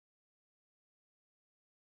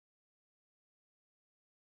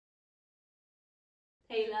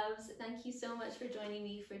Hey loves, thank you so much for joining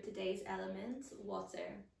me for today's element,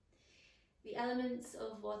 water. The element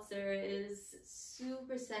of water is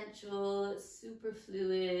super sensual, super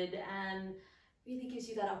fluid, and really gives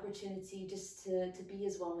you that opportunity just to be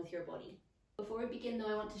as one with your body. Before we begin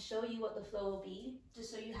though, I want to show you what the flow will be,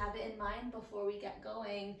 just so you have it in mind before we get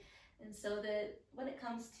going, and so that when it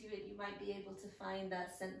comes to it, you might be able to find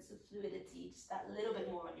that sense of fluidity, just that little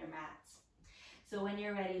bit more on your mat. So when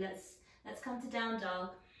you're ready, let's come to down dog.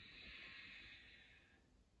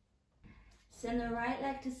 Send the right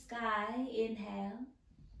leg to sky, inhale.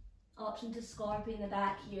 Option to scorpion the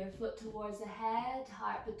back here, foot towards the head,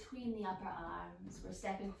 heart between the upper arms. We're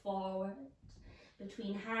stepping forward,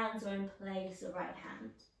 between hands or in place, the right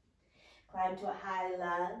hand. Climb to a high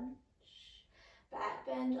lunge, back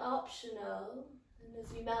bend optional. And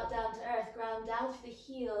as we melt down to earth, ground down through the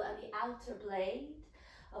heel and the outer blade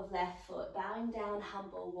of left foot, bowing down,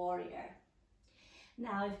 humble warrior.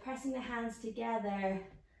 Now, if pressing the hands together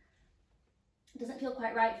doesn't feel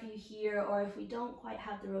quite right for you here, or if we don't quite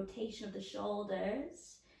have the rotation of the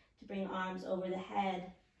shoulders to bring arms over the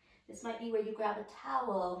head, this might be where you grab a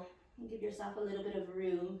towel and give yourself a little bit of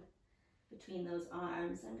room between those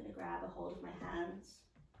arms. I'm going to grab a hold of my hands.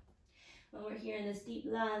 When we're here in this deep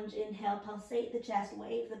lunge, inhale, pulsate the chest,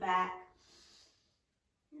 wave the back.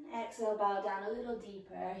 And exhale, bow down a little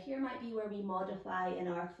deeper. Here might be where we modify in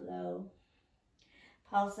our flow.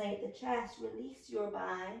 Pulsate the chest, release your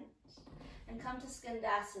bind, and come to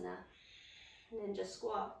Skandasana, ninja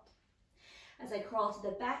squat. As I crawl to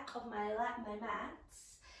the back of my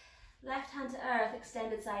mats, left hand to earth,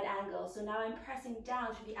 extended side angle. So now I'm pressing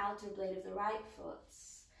down through the outer blade of the right foot.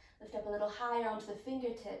 Lift up a little higher onto the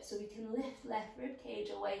fingertips so we can lift left rib cage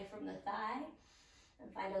away from the thigh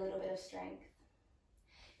and find a little bit of strength.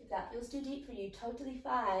 If that feels too deep for you, totally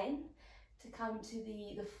fine to come to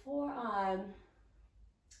the forearm,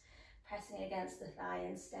 pressing against the thigh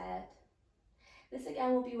instead. This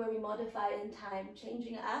again will be where we modify in time,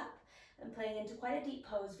 changing it up and playing into quite a deep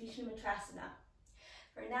pose, Vishnamatrasana.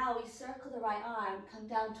 For now, we circle the right arm, come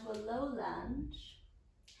down to a low lunge,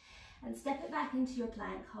 and step it back into your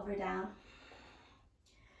plank, hover down.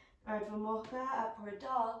 Urdhva Mukha, upward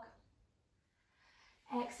dog.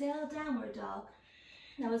 Exhale, downward dog.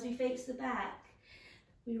 Now as we face the back,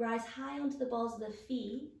 we rise high onto the balls of the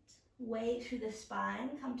feet, weight through the spine,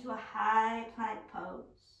 come to a high plank pose.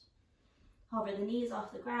 Hover the knees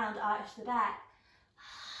off the ground, arch the back.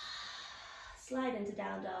 Slide into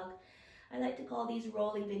down dog. I like to call these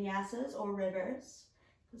rolling vinyasas or rivers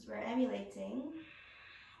because we're emulating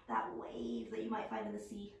that wave that you might find in the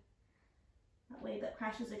sea. That wave that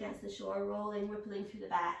crashes against the shore, rolling, rippling through the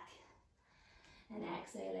back. And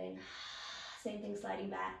exhaling. Same thing,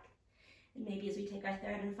 sliding back. And maybe as we take our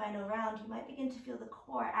third and final round, you might begin to feel the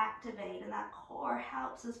core activate, and that core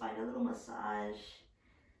helps us find a little massage,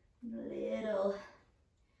 a little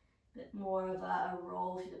bit more of a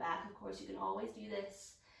roll through the back. Of course, you can always do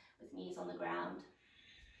this with knees on the ground.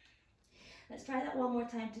 Let's try that one more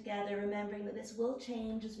time together, remembering that this will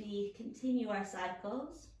change as we continue our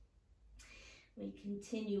cycles. We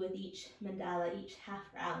continue with each mandala, each half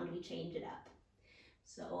round, we change it up.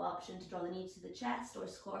 So option to draw the knees to the chest or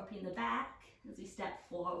scorpion the back as we step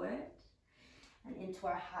forward and into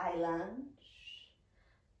our high lunge.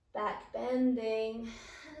 Back bending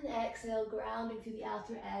and exhale, grounding through the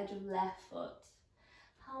outer edge of left foot.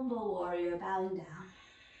 Humble warrior, bowing down.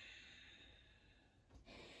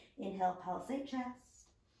 Inhale, pulsate chest.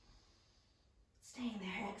 Staying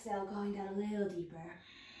there, exhale, going down a little deeper.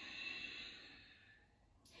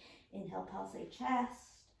 Inhale, pulsate chest.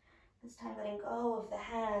 This time letting go of the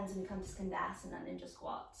hands, and we come to Skandasana, ninja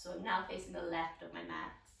squat. So I'm now facing the left of my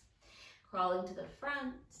mats. Crawling to the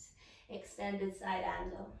front, extended side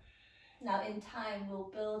angle. Now in time, we'll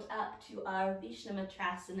build up to our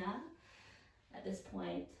Vishnamatrasana at this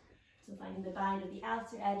point. So finding the bind of the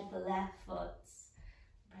outer edge of the left foot,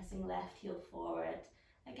 pressing left heel forward.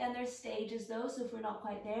 Again, there's stages though, so if we're not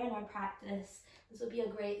quite there in our practice, this will be a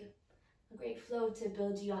great flow to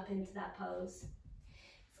build you up into that pose.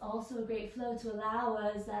 Also a great flow to allow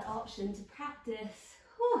us that option to practice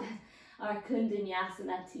our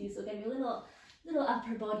Kundanyasana too. So getting a little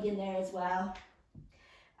upper body in there as well.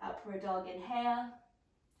 Upward dog, inhale.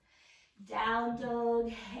 Down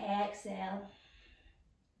dog, exhale.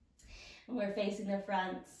 And we're facing the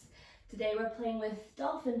fronts. Today we're playing with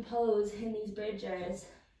dolphin pose in these bridgers.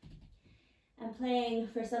 And playing,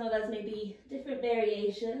 for some of us, maybe different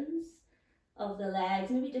variations of the legs,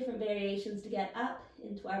 maybe different variations to get up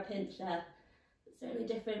into our pincha, but certainly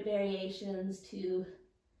different variations to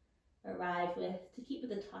arrive with, to keep with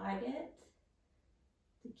the target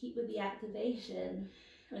to keep with the activation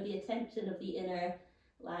or the attention of the inner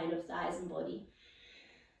line of thighs and body.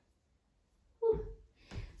 Whew.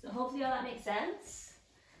 So hopefully all that makes sense,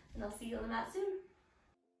 and I'll see you on the mat soon.